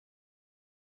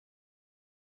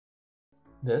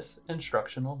This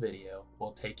instructional video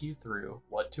will take you through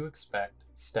what to expect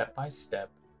step by step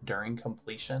during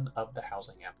completion of the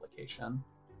housing application.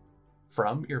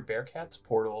 From your Bearcats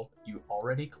portal, you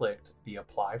already clicked the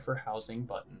Apply for Housing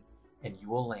button and you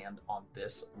will land on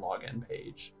this login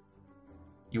page.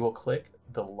 You will click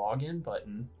the Login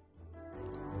button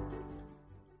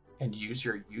and use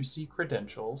your UC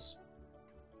credentials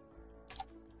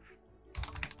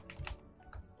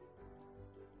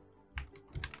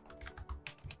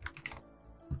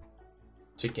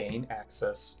to gain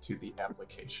access to the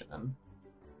application.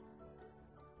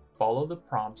 Follow the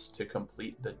prompts to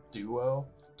complete the Duo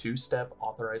two-step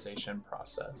authorization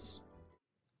process.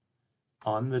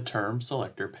 On the term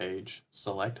selector page,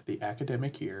 select the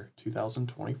academic year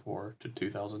 2024 to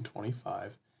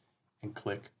 2025 and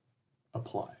click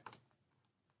Apply.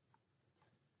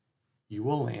 You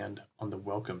will land on the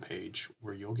Welcome page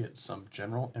where you'll get some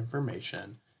general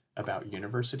information about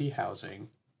university housing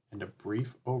and a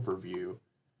brief overview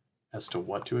as to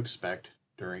what to expect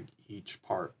during each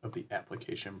part of the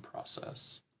application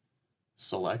process.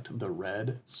 Select the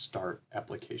red Start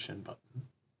Application button.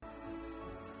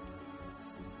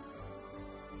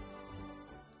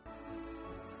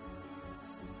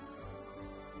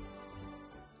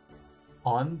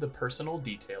 On the Personal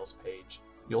Details page,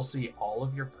 you'll see all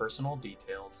of your personal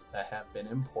details that have been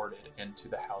imported into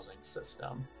the housing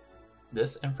system.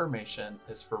 This information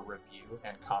is for review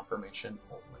and confirmation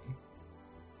only.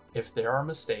 If there are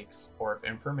mistakes or if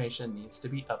information needs to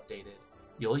be updated,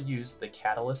 you'll use the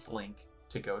Catalyst link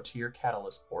to go to your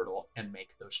Catalyst portal and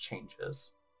make those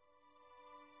changes.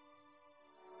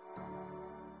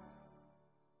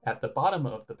 At the bottom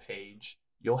of the page,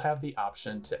 you'll have the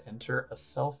option to enter a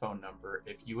cell phone number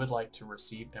if you would like to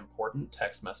receive important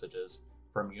text messages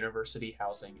from university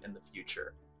housing in the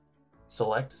future.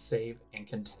 Select Save and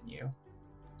Continue.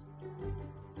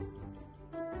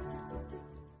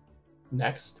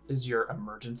 Next is your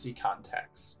emergency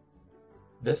contacts.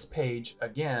 This page,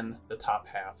 again, the top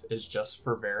half, is just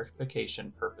for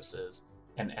verification purposes,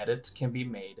 and edits can be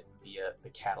made via the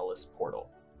Catalyst portal.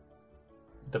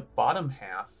 The bottom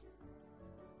half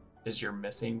is your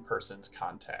missing persons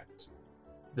contact.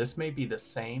 This may be the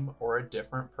same or a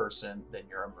different person than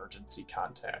your emergency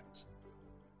contact.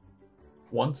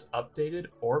 Once updated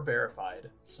or verified,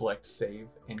 select Save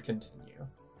and Continue.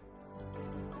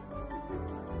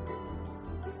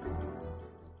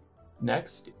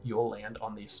 Next, you'll land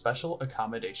on the Special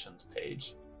Accommodations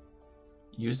page.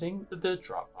 Using the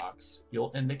drop box,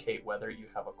 you'll indicate whether you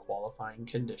have a qualifying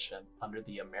condition under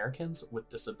the Americans with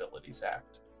Disabilities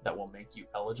Act that will make you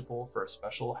eligible for a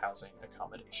special housing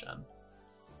accommodation.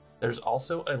 There's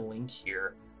also a link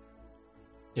here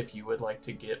if you would like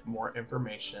to get more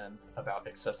information about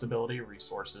accessibility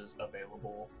resources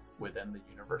available within the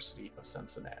University of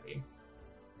Cincinnati.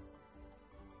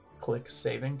 Click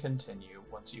Save and Continue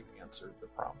once you've answered the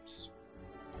prompts.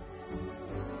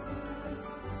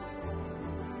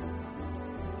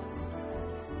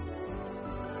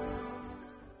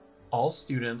 All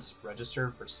students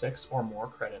registered for 6 or more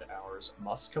credit hours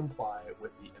must comply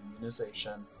with the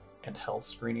immunization and health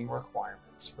screening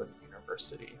requirements for the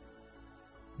university.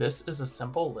 This is a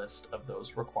simple list of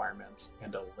those requirements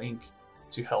and a link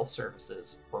to health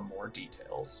services for more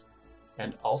details,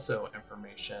 and also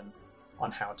information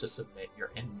on how to submit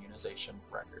your immunization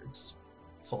records.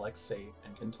 Select Save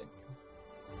and Continue.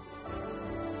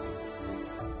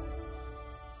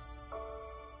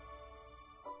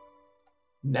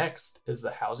 Next is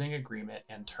the Housing Agreement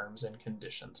and Terms and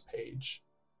Conditions page.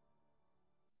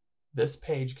 This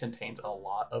page contains a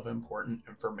lot of important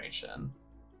information.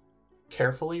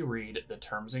 Carefully read the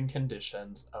terms and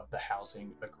conditions of the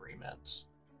housing agreement.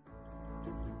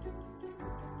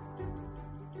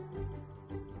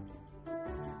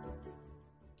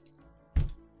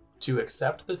 To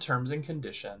accept the terms and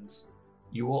conditions,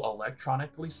 you will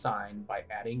electronically sign by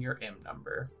adding your M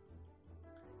number.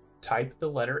 Type the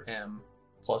letter M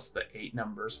plus the 8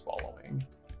 numbers following.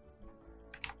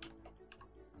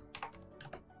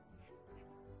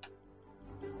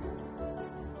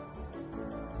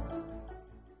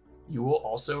 You will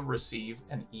also receive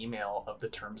an email of the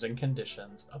terms and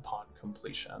conditions upon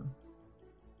completion.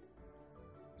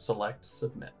 Select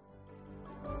Submit.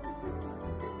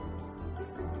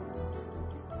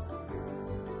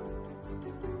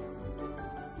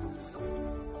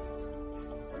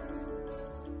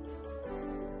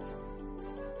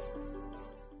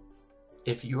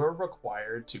 If you are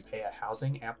required to pay a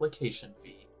housing application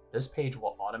fee, this page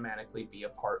will automatically be a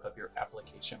part of your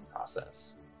application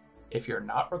process. If you're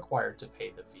not required to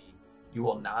pay the fee, you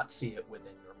will not see it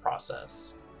within your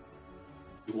process.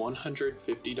 The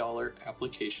 $150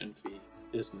 application fee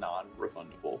is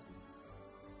non-refundable.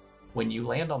 When you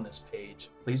land on this page,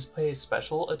 please pay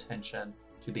special attention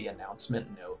to the announcement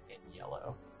note in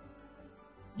yellow.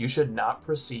 You should not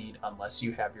proceed unless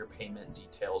you have your payment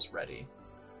details ready,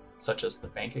 such as the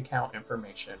bank account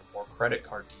information or credit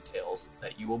card details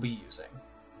that you will be using.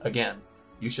 Again,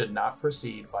 you should not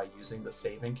proceed by using the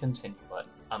Save and Continue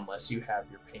button unless you have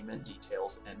your payment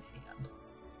details in hand.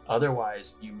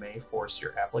 Otherwise, you may force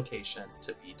your application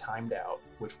to be timed out,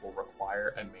 which will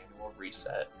require a manual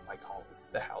reset by calling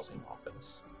the housing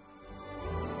office.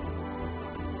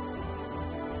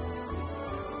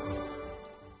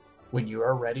 When you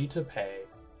are ready to pay,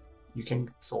 you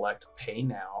can select Pay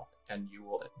Now and you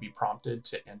will be prompted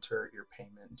to enter your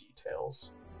payment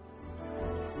details.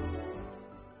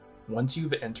 Once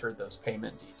you've entered those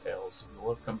payment details, you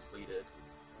will have completed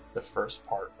the first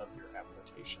part of your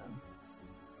application.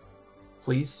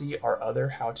 Please see our other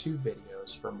how-to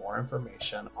videos for more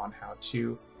information on how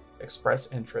to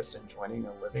express interest in joining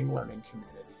a living learning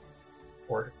community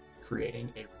or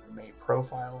creating a roommate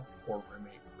profile or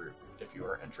roommate group if you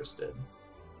are interested.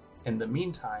 In the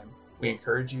meantime, we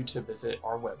encourage you to visit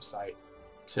our website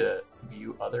to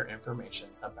view other information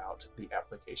about the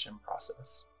application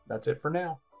process. That's it for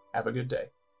now. Have a good day.